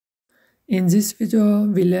In this video,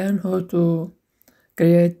 we learn how to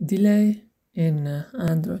create delay in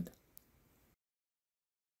Android.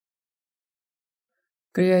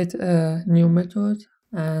 Create a new method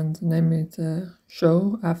and name it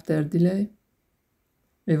show after delay.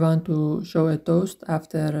 We want to show a toast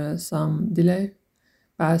after some delay.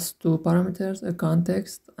 Pass two parameters, a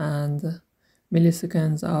context and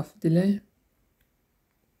milliseconds of delay.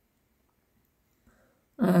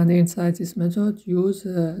 And inside this method, use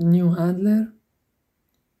a new handler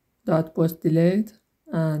dot post delayed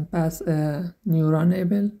and pass a new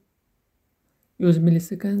runnable. Use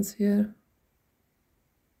milliseconds here.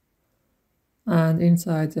 And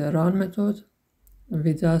inside the run method,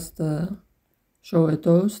 we just show a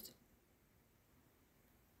toast.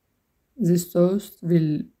 This toast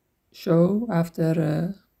will show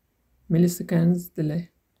after milliseconds delay.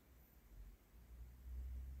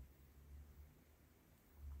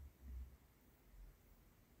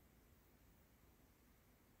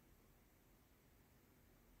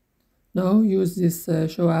 Now use this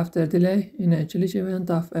show after delay in a glitch event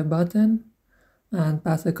of a button and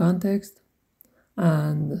pass a context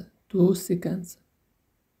and 2 seconds.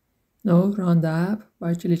 Now run the app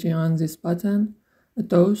by clicking on this button. A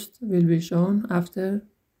toast will be shown after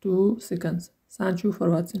 2 seconds. Thank you for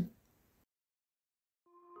watching.